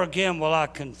 Never again will I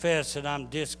confess that I'm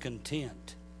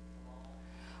discontent.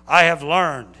 I have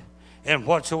learned in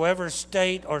whatsoever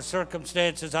state or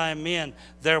circumstances I am in,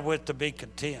 therewith to be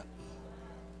content.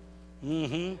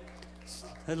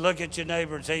 Look at your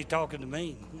neighbor and say, he's talking to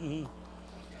me.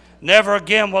 Never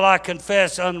again will I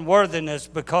confess unworthiness,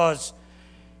 because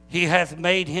He hath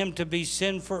made him to be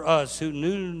sin for us who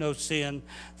knew no sin,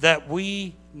 that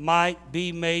we might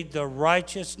be made the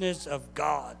righteousness of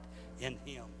God in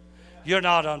him. You're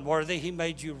not unworthy. He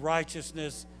made you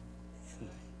righteousness.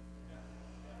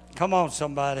 Come on,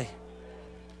 somebody.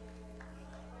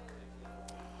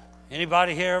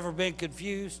 Anybody here ever been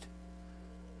confused?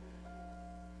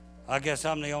 I guess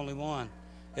I'm the only one.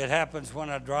 It happens when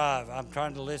I drive. I'm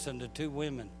trying to listen to two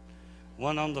women,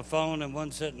 one on the phone and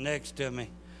one sitting next to me.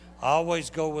 I always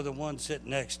go with the one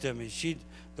sitting next to me.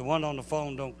 The one on the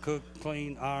phone don't cook,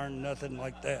 clean, iron, nothing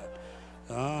like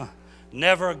that.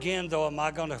 Never again, though, am I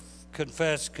going to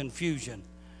confess confusion.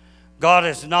 God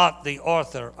is not the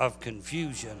author of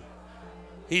confusion.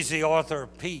 He's the author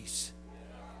of peace.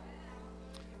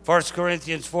 1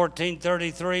 Corinthians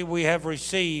 14:33, we have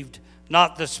received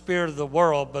not the spirit of the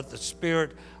world, but the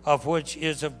Spirit of which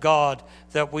is of God,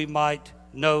 that we might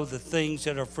know the things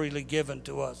that are freely given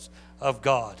to us of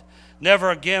God.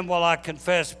 Never again will I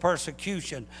confess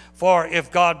persecution, for if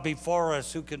God be for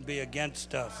us, who can be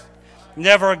against us?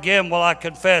 Never again will I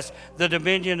confess the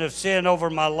dominion of sin over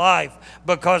my life,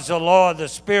 because the law of the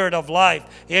Spirit of life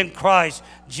in Christ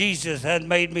Jesus had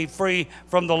made me free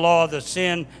from the law of the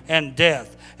sin and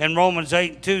death. And Romans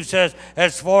 8:2 says,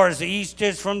 as far as the east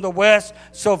is from the west,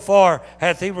 so far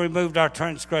hath he removed our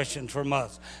transgressions from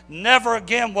us. Never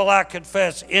again will I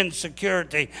confess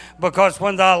insecurity, because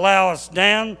when thou liest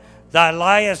down,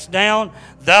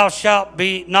 thou shalt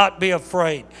not be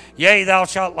afraid. Yea, thou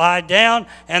shalt lie down,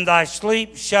 and thy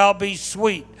sleep shall be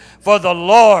sweet. For the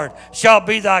Lord shall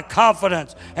be thy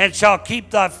confidence, and shall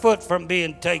keep thy foot from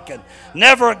being taken.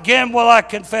 Never again will I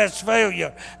confess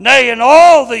failure. Nay, in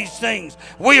all these things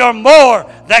we are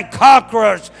more than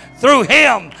conquerors through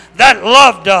him that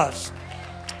loved us.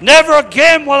 Never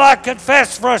again will I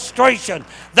confess frustration.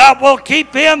 Thou wilt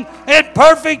keep him in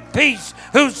perfect peace,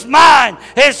 whose mind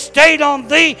is stayed on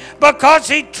thee, because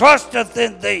he trusteth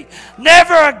in thee.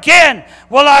 Never again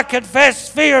will I confess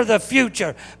fear of the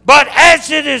future, but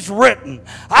as it is written,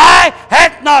 eye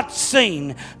hath not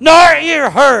seen, nor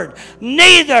ear heard,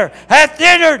 neither hath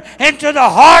entered into the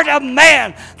heart of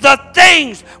man the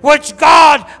things which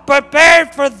God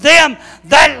prepared for them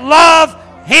that love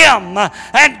him.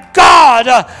 And God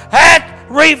hath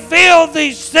revealed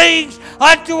these things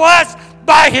unto us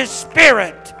by his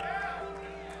Spirit.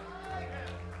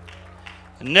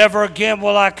 Never again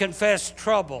will I confess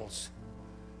troubles.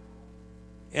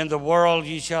 In the world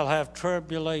ye shall have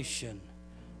tribulation.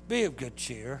 Be of good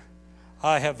cheer.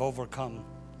 I have overcome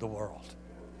the world.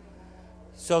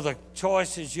 So the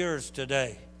choice is yours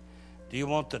today. Do you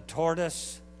want the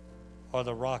tortoise or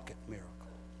the rocket miracle?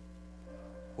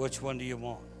 Which one do you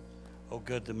want? Oh,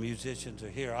 good, the musicians are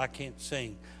here. I can't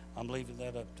sing. I'm leaving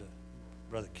that up to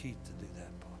Brother Keith to do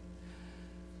that part.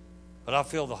 But I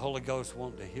feel the Holy Ghost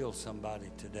wanting to heal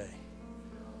somebody today.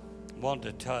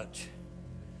 Wanting to touch.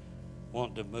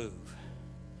 Wanting to move.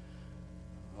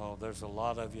 Oh, there's a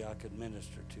lot of you I could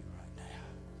minister to right now.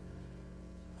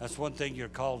 That's one thing you're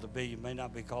called to be. You may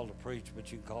not be called to preach,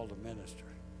 but you're called to minister.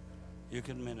 You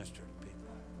can minister to people.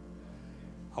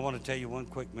 I want to tell you one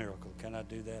quick miracle. Can I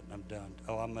do that? And I'm done.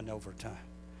 Oh, I'm in overtime.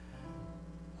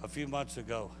 A few months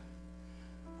ago,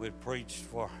 we'd preached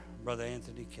for Brother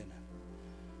Anthony Kennan.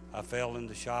 I fell in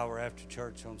the shower after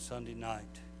church on Sunday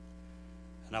night,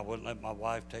 and I wouldn't let my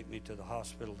wife take me to the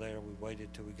hospital there. We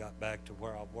waited till we got back to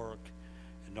where I work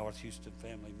in North Houston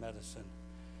Family Medicine,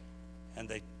 and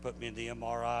they put me in the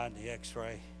MRI and the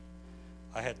X-ray.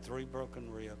 I had 3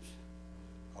 broken ribs,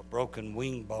 a broken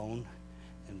wing bone,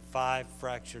 and 5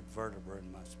 fractured vertebrae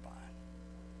in my spine.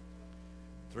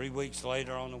 3 weeks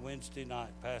later on a Wednesday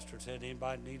night, pastor said,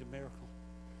 anybody need a miracle?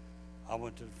 I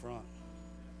went to the front.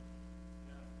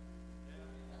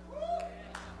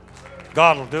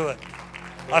 God will do it.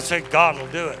 I said, God will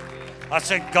do it. I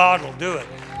said, God will do it.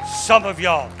 Some of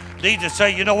y'all need to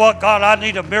say, you know what, God, I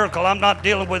need a miracle. I'm not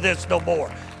dealing with this no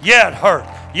more. Yeah, it hurt.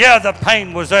 Yeah, the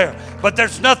pain was there. But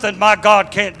there's nothing my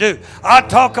God can't do. I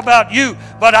talk about you,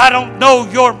 but I don't know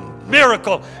your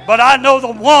miracle. But I know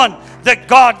the one that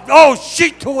God,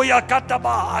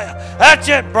 that's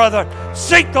it, brother.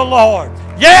 Seek the Lord.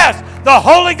 Yes, the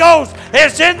Holy Ghost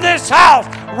is in this house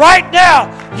right now.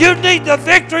 You need the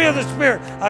victory of the Spirit.